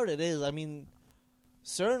 I doubt it is. I mean,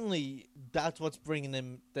 certainly that's what's bringing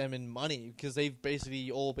them in money because they've basically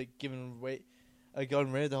all been given away.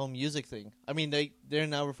 Gotten rid of the whole music thing. I mean, they're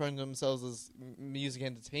now referring to themselves as music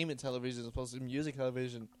entertainment television as opposed to music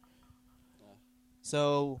television. Yeah.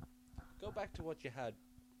 So, Go back to what you had,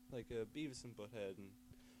 like Beavis and Butthead and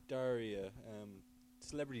Daria,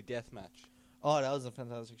 Celebrity Deathmatch. oh, that was a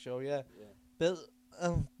fantastic show, yeah. Yeah.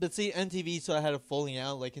 But see, MTV sort of had a falling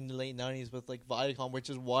out like in the late '90s with like Viacom, which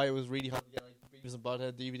is why it was really hard to get like Beavis and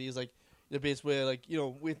Butthead DVDs, like the bits where like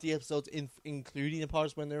with the episodes including the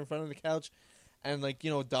parts when they're in front of the couch. And like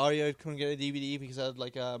Daria couldn't get a DVD because it had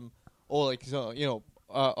like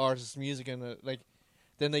artist music in it. Like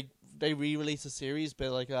then they re-released a series, but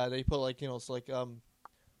like they put like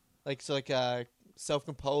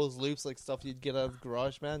self-composed loops like stuff you'd get out of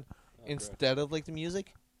GarageBand instead of like the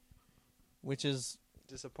music, which is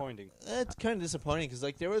disappointing. It's kind of disappointing because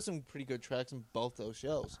like there were some pretty good tracks in both those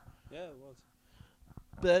shows. Yeah, it was.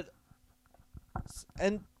 But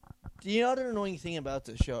and the other annoying thing about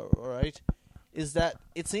the show, all right, is that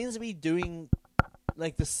it seems to be doing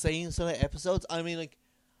like the same sort of episodes. I mean, like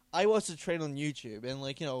I watched the trailer on YouTube, and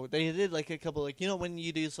like they did like a couple like when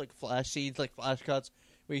you do like flash scenes, like flash cuts,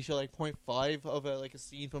 where you show like 0.5 of a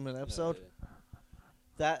scene from an episode. Yeah.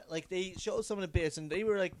 That like they showed some of the bits, and they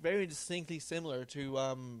were like very distinctly similar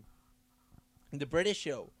to the British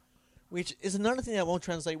show, which is another thing that won't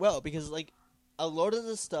translate well because like a lot of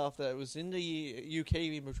the stuff that was in the UK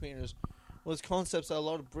Inbetweeners was concepts that a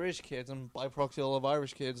lot of British kids and by proxy a lot of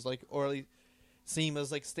Irish kids like, or at least seem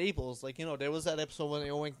as like staples. Like, you know, there was that episode when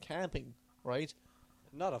they all went camping, right?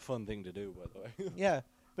 Not a fun thing to do, by the way. Yeah.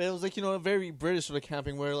 But it was like, you know, a very British sort of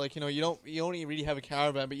camping where, like, you know, you only really have a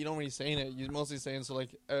caravan, but you don't really stay in it. You mostly stay in, so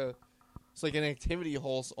like, it's like an activity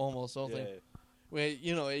hall almost, something. Yeah. Where,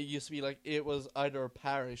 you know, it used to be like it was either a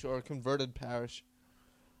parish or a converted parish.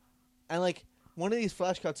 And like, one of these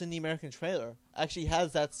flash cuts in the American trailer actually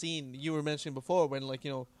has that scene you were mentioning before when, like,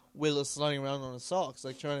 you know, Will is sliding around on his socks,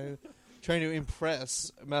 like trying to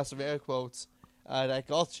impress, massive air quotes, that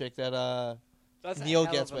goth chick that That's Neo a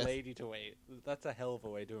hell gets of a with. lady to wait. That's a hell of a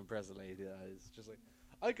way to impress a lady. That is just like,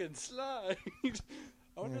 I can slide.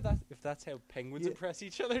 I wonder if that's how penguins impress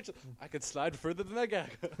each other. I can slide further than a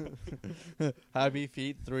gag. Happy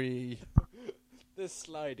Feet 3. The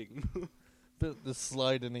sliding. The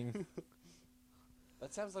sliding.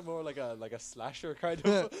 That sounds like more like a slasher kind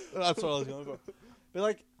of. That's what I was going for. But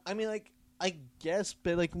like, I mean, like, I guess,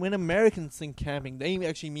 but like when Americans think camping, they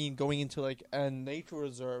actually mean going into like a nature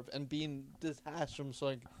reserve and being detached from so,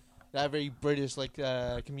 like that very British like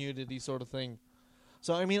community sort of thing.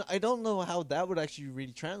 So I mean, I don't know how that would actually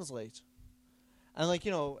really translate. And like,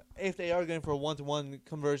 you know, if they are going for a 1-to-1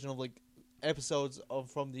 conversion of like episodes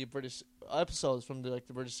from the British the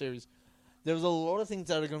British series, there's a lot of things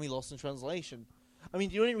that are going to be lost in translation. I mean,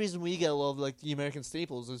 the only reason we get a lot of like the American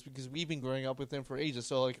staples is because we've been growing up with them for ages.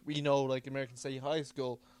 So like we know like American State High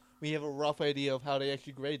School, we have a rough idea of how they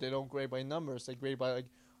actually grade. They don't grade by numbers. They grade by like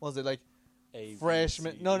what was it like A,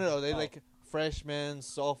 freshman? B, C. No. They like freshman,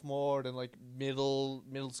 sophomore, then like middle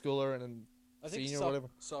schooler, and then I think senior, whatever.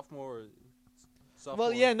 Sophomore.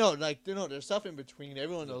 Well, yeah, no, like there's stuff in between.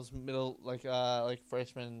 Everyone knows middle, like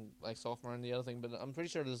freshman, like sophomore, and the other thing. But I'm pretty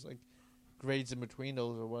sure there's like grades in between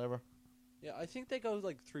those or whatever. Yeah, I think they go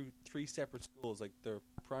like through 3 separate schools, like their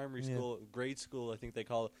primary school, grade school, I think they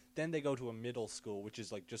call it. Then they go to a middle school, which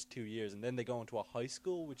is like just 2 years, and then they go into a high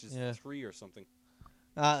school, which is 3 or something.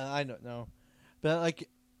 I don't know, but like,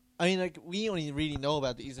 I mean, like we only really know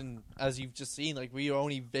about these, and as you've just seen, like we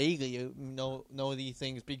only vaguely know these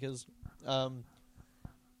things because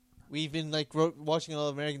we've been like watching a lot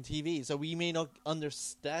of American TV, so we may not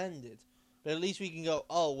understand it, but at least we can go,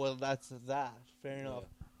 oh well, that's that. Fair enough.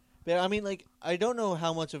 But I mean, like, I don't know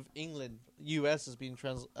how much of England, US has been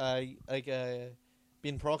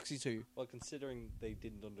been proxy to. Well, considering they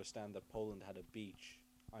didn't understand that Poland had a beach,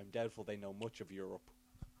 I'm doubtful they know much of Europe.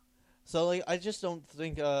 So, like, I just don't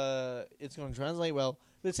think it's going to translate well.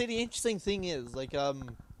 But see, the interesting thing is, like,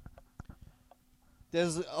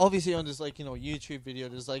 there's obviously on this, like, you know, YouTube video,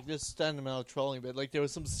 there's like this standard amount of trolling, but like there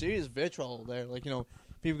was some serious vitriol there, like, you know,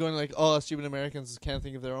 people going like, oh, stupid Americans can't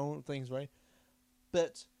think of their own things, right?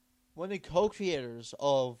 But one of the co-creators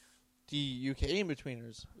of the UK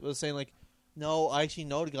Inbetweeners was saying like, no, I actually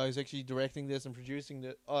know the guy who's actually directing this and producing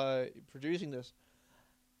this,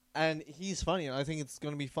 and he's funny, and I think it's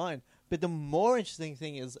going to be fine. But the more interesting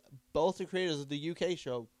thing is, both the creators of the UK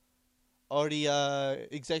show are the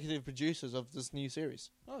executive producers of this new series.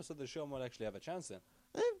 Oh, so the show might actually have a chance then.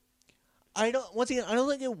 I don't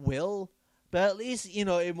think it will, but at least, you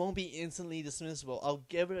know, it won't be instantly dismissible. I'll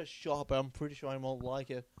give it a shot, but I'm pretty sure I won't like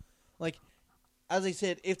it. Like, as I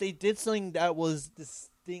said, if they did something that was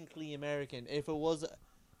distinctly American, if it was,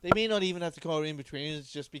 they may not even have to call it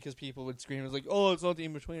Inbetweeners just because people would scream, it's like, oh, it's not the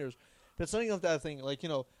Inbetweeners. But something of that thing, like, you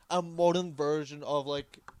know, a modern version of,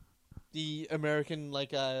 like, the American,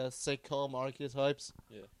 like, sitcom archetypes.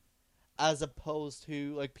 Yeah. As opposed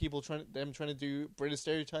to, like, people trying to do British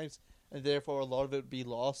stereotypes, and therefore a lot of it would be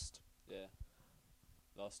lost. Yeah.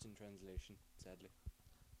 Lost in translation, sadly.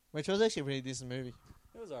 Which was actually a pretty decent movie.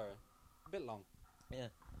 It was alright. A bit long. Yeah.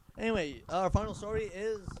 Anyway, our final story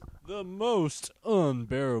is The most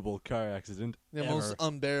unbearable car accident the ever. most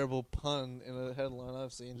unbearable pun in a headline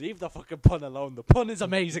I've seen. Leave the fucking pun alone. The pun is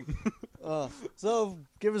amazing. So,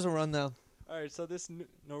 give us a rundown. Alright, so this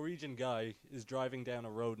Norwegian guy is driving down a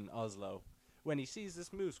road in Oslo when he sees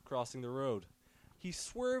this moose crossing the road. He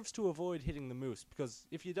swerves to avoid hitting the moose because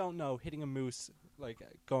if you don't know, hitting a moose, like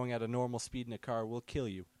going at a normal speed in a car, will kill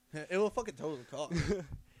you. It will fucking total the car.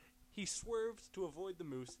 He swerves to avoid the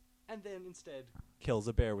moose and then instead kills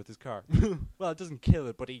a bear with his car. Well, it doesn't kill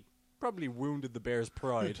it, but he probably wounded the bear's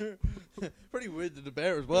pride. Pretty weird to the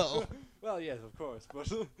bear as well. Well, yes, of course,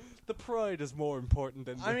 but the pride is more important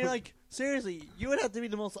than I mean, like, seriously, you would have to be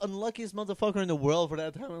the most unluckiest motherfucker in the world for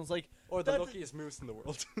that time. It's like, or the luckiest moose in the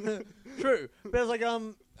world. True. But it's like,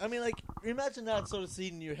 I mean, like, imagine that sort of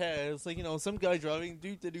scene in your head. It's like, you know, some guy driving,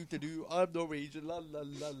 do, I'm Norwegian, la la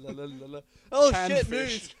la la la la la. Oh shit,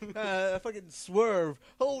 moose! Fucking swerve.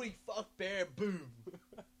 Holy fuck, bear, boom.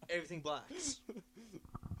 Everything blacks.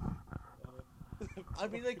 I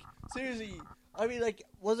mean, like, seriously, I mean, like,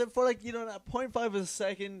 was it for, like, that 0.5 of a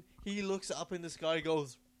second, he looks up in the sky and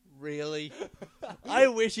goes, really? I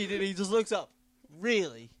wish he did. He just looks up.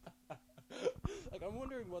 Really? Like, I'm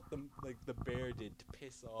wondering what the bear did to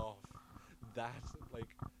piss off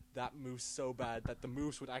that moose so bad that the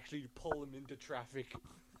moose would actually pull him into traffic.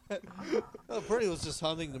 Well, Bernie was just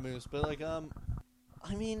hunting the moose, but, like,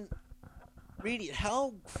 I mean, really,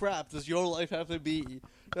 how crap does your life have to be?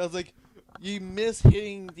 That's like, you miss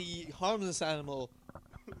hitting the harmless animal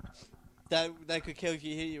that could kill if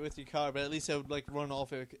you hit you with your car, but at least it would, like, run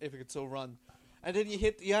off if it could still run. And then you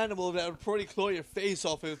hit the animal that would probably claw your face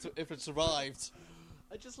off if it survived.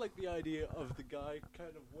 I just like the idea of the guy kind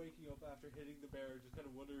of waking up after hitting the bear, just kind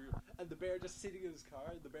of wondering, and the bear just sitting in his car,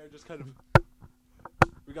 and the bear just kind of,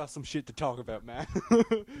 we got some shit to talk about, man.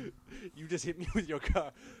 You just hit me with your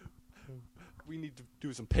car. We need to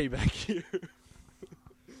do some payback here.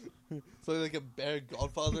 So like a bear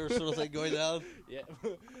godfather sort of thing going down. Yeah.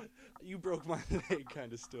 You broke my leg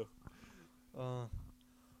kind of stuff.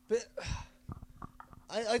 But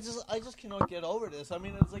I just cannot get over this. I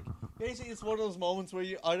mean, it's like basically it's one of those moments where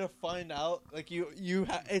you either find out like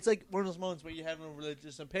it's like one of those moments where you have a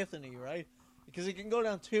religious epiphany, right? Because it can go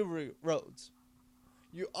down two roads.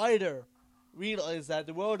 You either realize that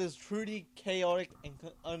the world is truly chaotic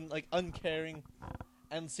and uncaring,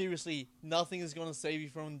 and seriously nothing is going to save you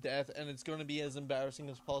from death, and it's going to be as embarrassing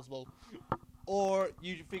as possible, or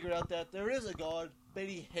you figure out that there is a god, but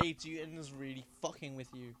he hates you and is really fucking with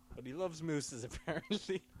you. But he loves mooses,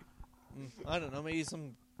 apparently. I don't know, maybe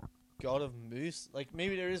some god of moose. Like,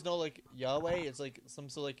 maybe there is no, like, Yahweh. It's, like, some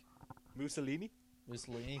sort of, like... Mussolini?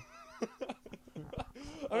 Mussolini.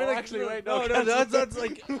 I mean, actually, wait, no, that's,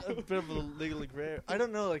 like, a bit of a legally gray. I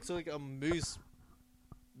don't know, like, so, like, a moose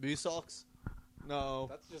ox? No.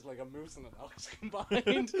 That's just like a moose and an ox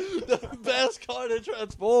combined. The best kind of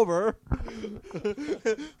transformer.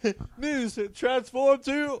 Moose transform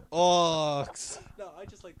to ox. No, I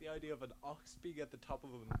just like the idea of an ox being at the top of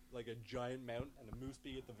like a giant mountain and a moose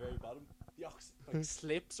being at the very bottom. The ox like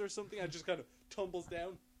slips or something and just kind of tumbles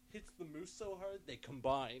down, hits the moose so hard they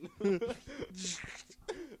combine. It's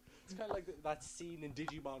kind of like that scene in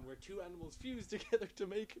Digimon where two animals fuse together to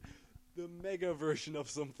make the mega version of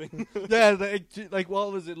something. Yeah, like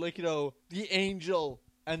what was it? Like, the angel,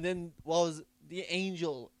 and then what was it? The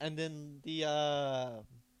angel, and then the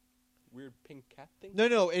weird pink cat thing?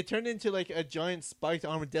 No, it turned into like a giant spiked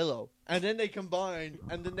armadillo, and then they combined,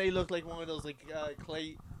 and then they looked like one of those like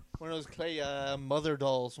clay mother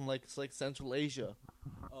dolls from like Central Asia.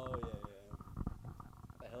 Oh yeah.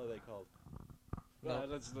 The hell are they called? No.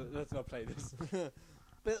 Let's not play this.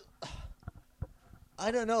 But I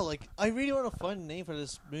don't know. Like, I really want to find a name for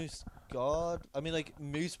this moose god. I mean, like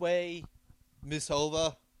Mooseway,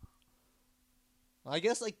 Moosehova. I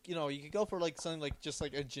guess, like, you could go for like something like just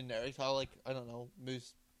like a generic title, like, I don't know,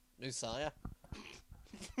 Messiah.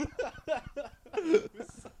 I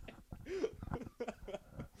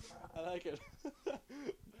like it.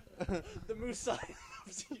 The Messiah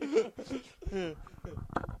loves you.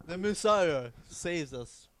 The Messiah saves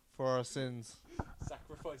us for our sins.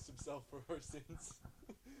 Sacrificed himself for our sins.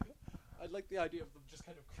 I like the idea of them just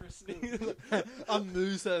kind of christening. A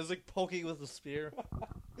moose that is like poking with a spear.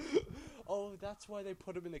 Oh, that's why they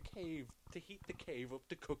put him in a cave, to heat the cave up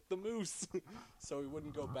to cook the moose, so he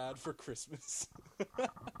wouldn't go bad for Christmas.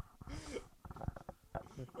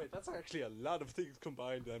 Wait, that's actually a lot of things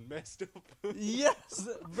combined and messed up. Yes,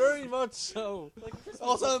 very much so. Like Christmas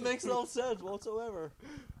Also, it makes no sense whatsoever.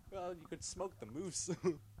 Well, you could smoke the moose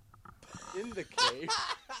in the cave.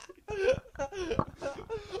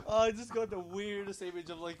 I just got the weirdest image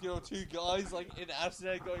of like, two guys like in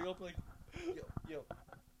Amsterdam going up like, yo, you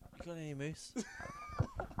got any moose?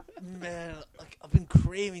 Man, like, I've been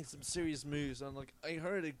craving some serious moose, and like, I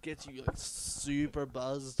heard it gets you like super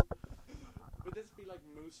buzzed. Would this be like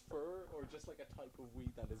moose fur, or just like a type of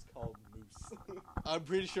weed that is called moose? I'm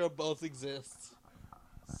pretty sure both exist.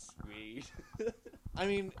 Sweet. I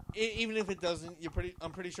mean, even if it doesn't,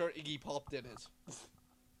 I'm pretty sure Iggy Pop did it.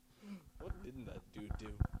 What didn't that dude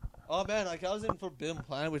do? Oh man, like, I was in Forbidden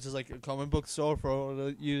Planet, which is like a comic book store for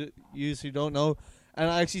the you who don't know, and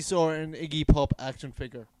I actually saw an Iggy Pop action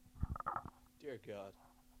figure. Dear God.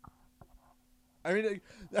 I mean, like,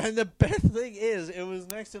 and the best thing is, it was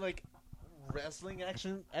next to like wrestling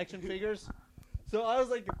action figures. So I was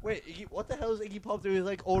like, wait, what the hell is Iggy Pop doing with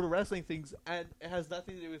like all the wrestling things? And it has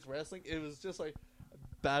nothing to do with wrestling. It was just like a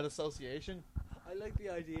bad association. I like the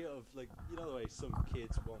idea of, like, the way some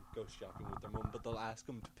kids won't go shopping with their mum, but they'll ask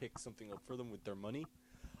them to pick something up for them with their money.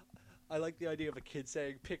 I like the idea of a kid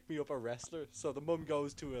saying, "Pick me up a wrestler." So the mum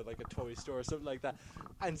goes to a toy store or something like that,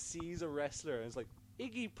 and sees a wrestler, and it's like,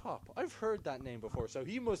 Iggy Pop. I've heard that name before, so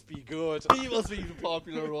he must be good. He must be the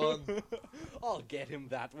popular one. I'll get him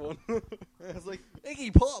that one. It's like,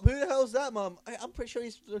 Iggy Pop, who the hell's that, Mom? I'm pretty sure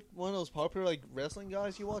he's one of those popular like wrestling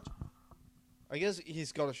guys you watch. I guess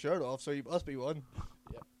he's got a shirt off, so he must be one.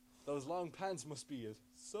 Yeah, those long pants must be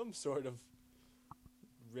some sort of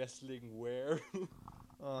wrestling wear.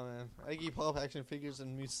 Oh man, Iggy Pop action figures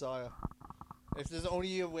and Messiah. If there's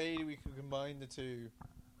only a way we could combine the two.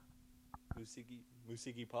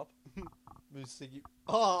 Musigi Pop. Musigi.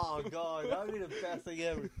 Oh god, that would be the best thing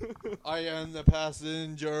ever. I am the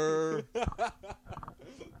passenger,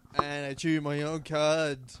 and I chew my own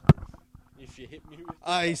cud. If you hit me with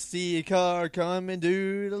I see a car coming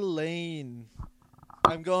through the lane.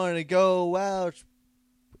 I'm gonna go out.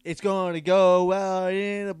 It's gonna go out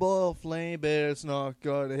in a ball flame, but it's not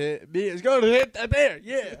gonna hit me. It's gonna hit the bear.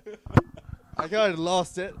 Yeah. I kind of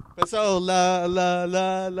lost it. But so la la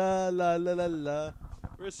la la la la la la.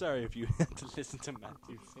 We're sorry if you had to listen to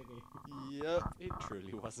Matthew singing. Yep. It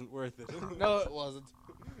truly wasn't worth it. No, it wasn't.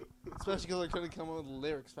 Especially because I couldn't come up with the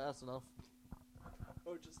lyrics fast enough.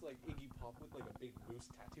 Or just like Iggy Pop with like a big moose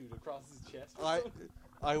tattooed across his chest. Or something.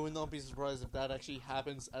 I would not be surprised if that actually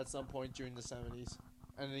happens at some point during the 70s.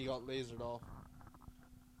 And then he got lasered off.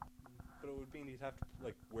 But it would mean he'd have to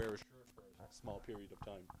like wear a shirt for a small period of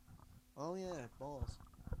time. Oh yeah, balls.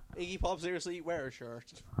 Iggy Pop, seriously, wear a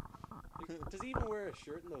shirt. Does he even wear a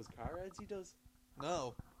shirt in those car ads he does?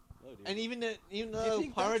 No. Oh, dear. And even the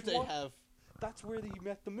think part that's they what- have. That's where he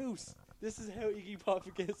met the moose. This is how Iggy Pop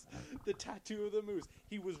gets the tattoo of the moose.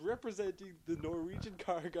 He was representing the Norwegian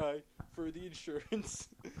car guy for the insurance.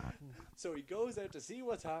 So he goes out to see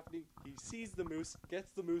what's happening. He sees the moose,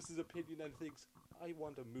 gets the moose's opinion, and thinks, I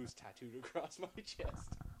want a moose tattooed across my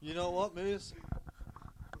chest. You know what, Moose?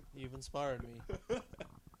 You've inspired me.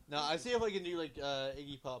 Now, I see if I can do like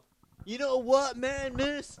Iggy Pop. You know what, man,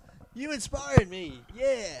 Moose? You inspired me.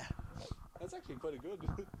 Yeah. That's actually quite a good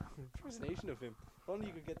impersonation of him. If only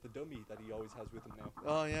you could get the dummy that he always has with him now.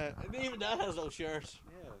 Oh yeah, and even that has no shirt.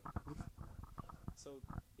 Yeah. So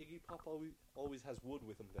Iggy Pop always has wood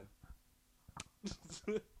with him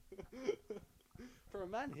then. For a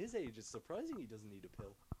man his age, it's surprising he doesn't need a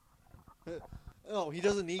pill. Oh, he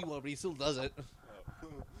doesn't need one, but he still does it.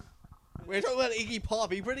 We're talking about Iggy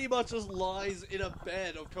Pop. He pretty much just lies in a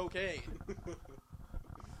bed of cocaine.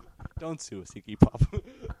 Don't sue us, Iggy Pop.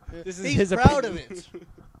 This is He's his proud opinion. of it.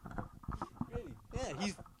 Really? Yeah,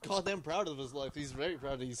 he's goddamn proud of his life. He's very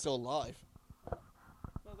proud that he's still alive.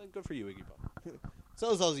 Well then, good for you, Iggy Pop.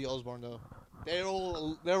 So is Ozzy Osbourne, though. They're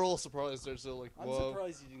all surprised. They're still like, I'm whoa.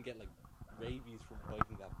 surprised you didn't get like rabies from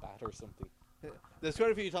biting that bat or something. There's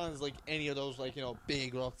quite a few times like any of those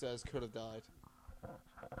big rock stars could have died.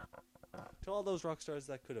 To all those rock stars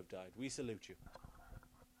that could have died, we salute you.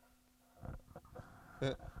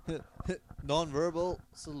 Non-verbal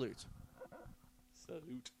salute.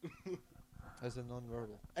 Salute. As a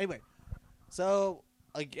non-verbal. Anyway, so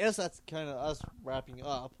I guess that's kind of us wrapping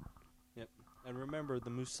up. Yep. And remember, the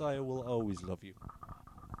Messiah will always love you.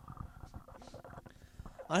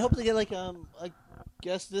 I hope to get I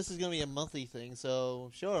guess this is gonna be a monthly thing. So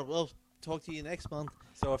sure, we'll talk to you next month.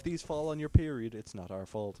 So if these fall on your period, it's not our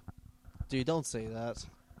fault. Dude, don't say that.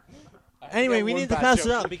 I Anyway, got we one need to bad pass it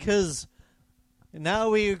joke. up because now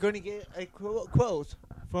we are going to get a quote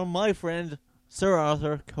from my friend Sir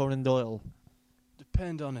Arthur Conan Doyle.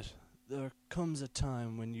 Depend on it. There comes a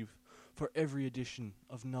time when for every addition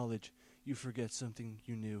of knowledge, you forget something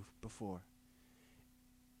you knew before.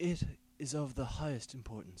 It is of the highest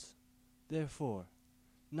importance, therefore,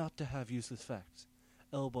 not to have useless facts,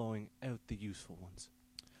 elbowing out the useful ones.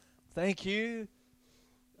 Thank you.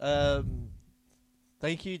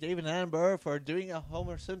 Thank you, David Amber, for doing a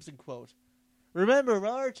Homer Simpson quote. Remember,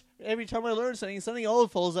 Marge, every time I learn something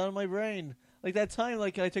old falls out of my brain. Like that time, I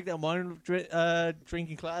took that wine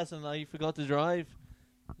drinking class and I forgot to drive.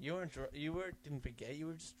 You didn't forget. You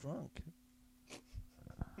were just drunk.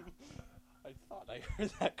 I thought I heard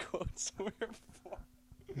that quote somewhere before.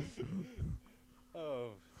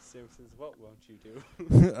 Oh, Simpsons, what won't you do?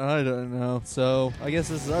 I don't know. So I guess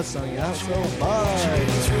this is us signing out. So bye.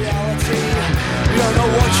 It's reality. You don't know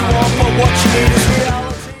what you want, but what you need is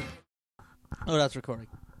reality. Oh, that's recording.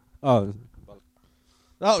 Oh,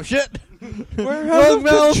 Oh shit. We're out of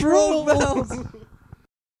Rogue control. bells.